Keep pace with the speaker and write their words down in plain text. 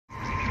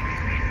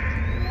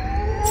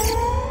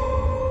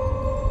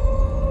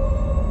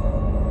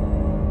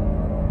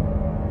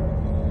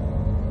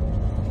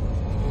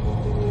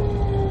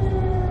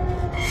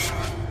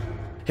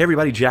Hey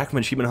everybody, Jack from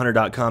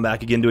AchievementHunter.com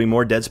back again doing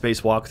more Dead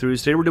Space walkthroughs.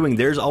 Today we're doing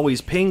There's Always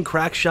Peng,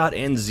 Crackshot,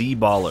 and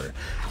Z-Baller.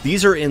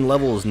 These are in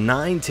levels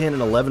 9, 10, and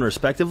 11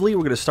 respectively.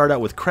 We're going to start out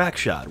with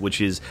Crackshot,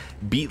 which is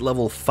beat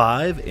level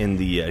 5 in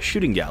the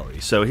shooting gallery.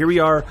 So here we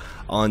are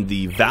on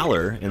the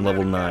Valor in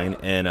level 9,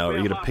 and we're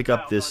going to pick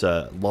up this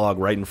log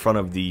right in front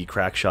of the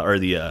Crackshot, or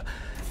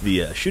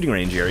the shooting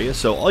range area.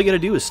 So all you gotta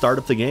do is start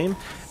up the game,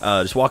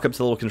 just walk up to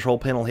the little control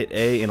panel, hit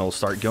A, and it'll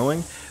start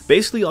going.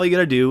 Basically all you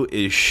gotta do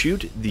is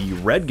shoot the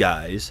red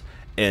guys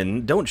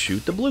and don't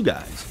shoot the blue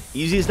guys.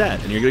 Easy as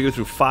that. And you're gonna go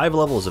through 5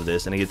 levels of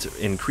this, and it gets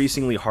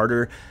increasingly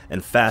harder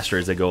and faster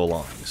as they go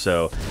along.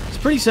 So it's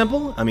pretty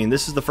simple. I mean,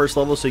 this is the first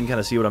level, so you can kind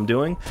of see what I'm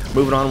doing.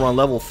 Moving on, we're on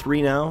level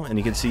 3 now, and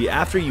you can see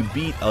after you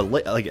beat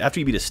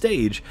a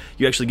stage,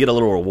 you actually get a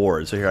little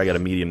reward. So here I got a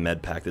medium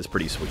med pack that's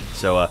pretty sweet.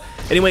 So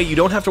anyway, you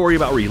don't have to worry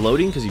about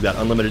reloading because you've got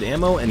unlimited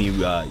ammo, and you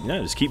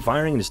just keep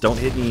firing and just don't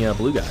hit any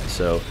blue guys.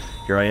 So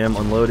here I am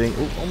unloading.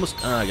 Ooh,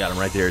 almost I got him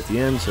right there at the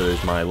end. So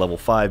there's my level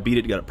 5 beat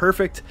it, got it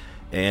perfect.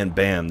 And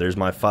bam, there's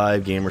my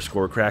 5 gamer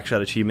score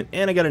Crackshot achievement,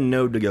 and I got a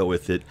node to go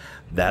with it.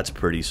 That's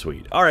pretty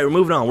sweet. Alright, we're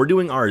moving on. We're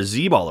doing our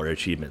Z-Baller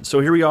achievement.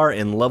 So here we are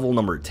in level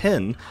number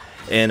 10,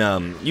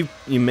 and you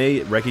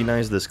may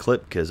recognize this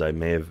clip because I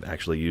may have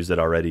actually used it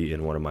already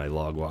in one of my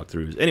log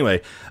walkthroughs.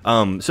 Anyway,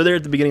 so there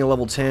at the beginning of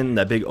level 10,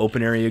 that big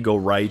open area, go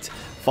right.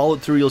 Follow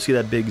it through, you'll see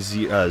that big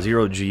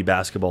 0G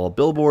basketball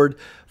billboard.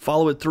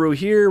 Follow it through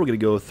here. We're going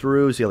to go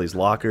through, see all these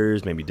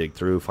lockers, maybe dig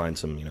through, find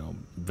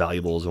some,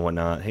 valuables and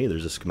whatnot. Hey,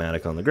 there's a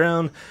schematic on the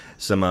ground.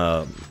 Some,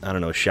 I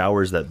don't know,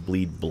 showers that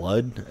bleed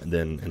blood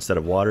then instead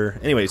of water.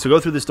 Anyway, so go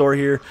through this door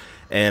here,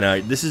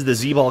 and this is the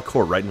Z-Ball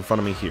court right in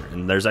front of me here.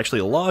 And there's actually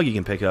a log you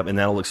can pick up, and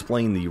that'll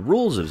explain the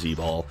rules of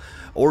Z-Ball,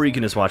 or you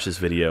can just watch this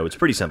video. It's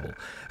pretty simple.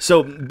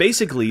 So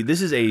basically,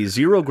 this is a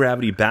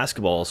zero-gravity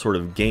basketball sort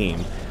of game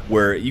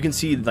where you can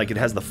see like it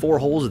has the 4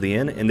 holes at the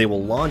end, and they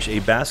will launch a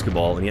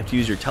basketball, and you have to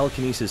use your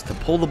telekinesis to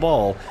pull the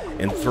ball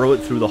and throw it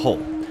through the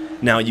hole.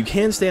 Now, you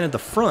can stand at the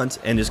front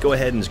and just go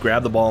ahead and just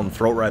grab the ball and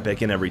throw it right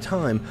back in every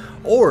time,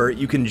 or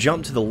you can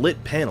jump to the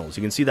lit panels.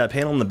 You can see that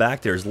panel in the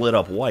back there is lit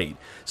up white.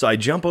 So I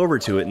jump over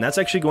to it, and that's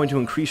actually going to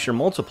increase your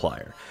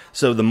multiplier.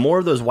 So the more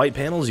of those white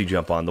panels you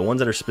jump on, the ones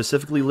that are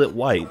specifically lit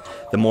white,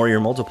 the more your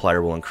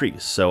multiplier will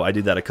increase. So I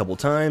did that a couple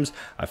times.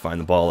 I find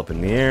the ball up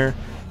in the air,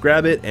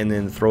 grab it, and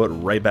then throw it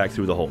right back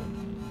through the hole.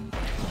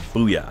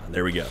 Booyah,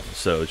 there we go.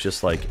 So it's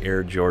just like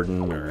Air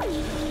Jordan, or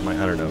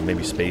I don't know,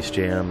 maybe Space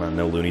Jam.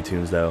 No Looney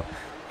Tunes though.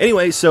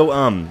 Anyway,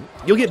 so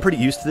you'll get pretty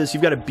used to this.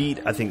 You've got to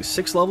beat, I think,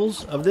 6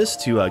 levels of this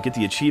to get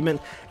the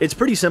achievement. It's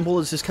pretty simple.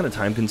 It's just kind of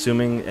time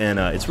consuming, and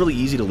it's really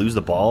easy to lose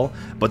the ball,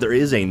 but there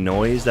is a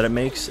noise that it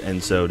makes,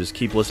 and so just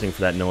keep listening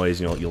for that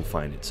noise, and you'll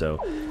find it. So,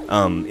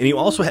 and you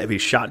also have a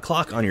shot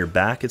clock on your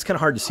back. It's kind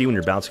of hard to see when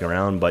you're bouncing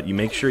around, but you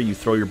make sure you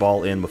throw your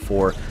ball in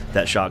before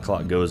that shot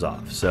clock goes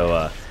off.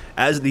 So,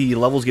 as the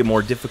levels get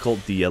more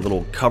difficult, the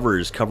little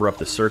covers cover up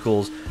the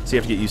circles, so you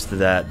have to get used to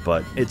that,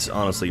 but it's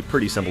honestly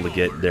pretty simple to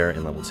get there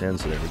in level 10,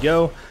 so there we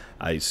go.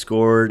 I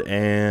scored,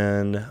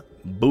 and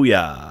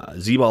booyah!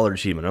 Z-Baller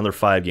achievement, another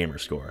 5 gamer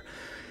score.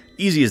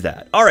 Easy as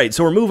that. Alright,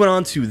 so we're moving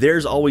on to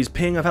There's Always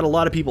Peng. I've had a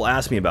lot of people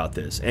ask me about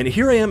this, and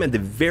here I am at the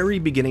very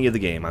beginning of the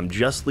game. I'm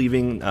just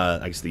leaving,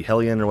 I guess the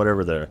Hellion or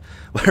whatever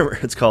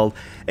it's called,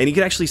 and you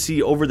can actually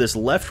see over this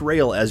left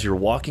rail as you're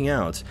walking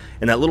out,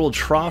 in that little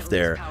trough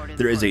there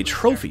is a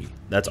trophy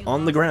that's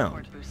on the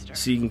ground.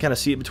 So you can kind of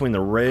see it between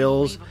the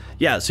rails.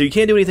 Yeah, so you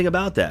can't do anything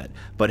about that.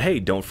 But hey,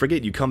 don't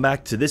forget, you come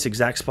back to this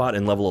exact spot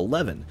in level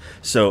 11.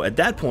 So at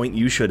that point,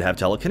 you should have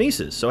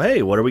telekinesis. So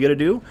hey, what are we going to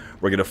do?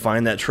 We're going to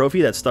find that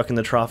trophy that's stuck in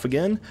the trough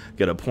again.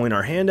 Going to point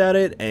our hand at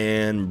it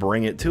and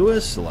bring it to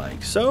us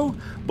like so.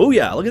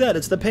 Booyah, look at that.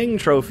 It's the Peng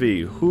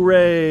trophy.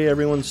 Hooray,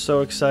 everyone's so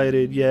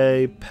excited.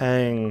 Yay,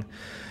 Peng.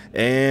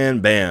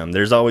 And bam,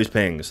 there's always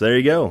Peng. So there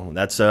you go.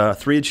 That's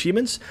 3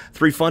 achievements,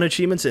 3 fun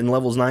achievements in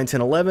levels 9,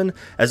 10, 11.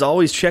 As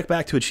always, check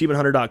back to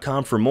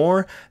AchievementHunter.com for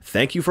more.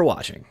 Thank you for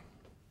watching.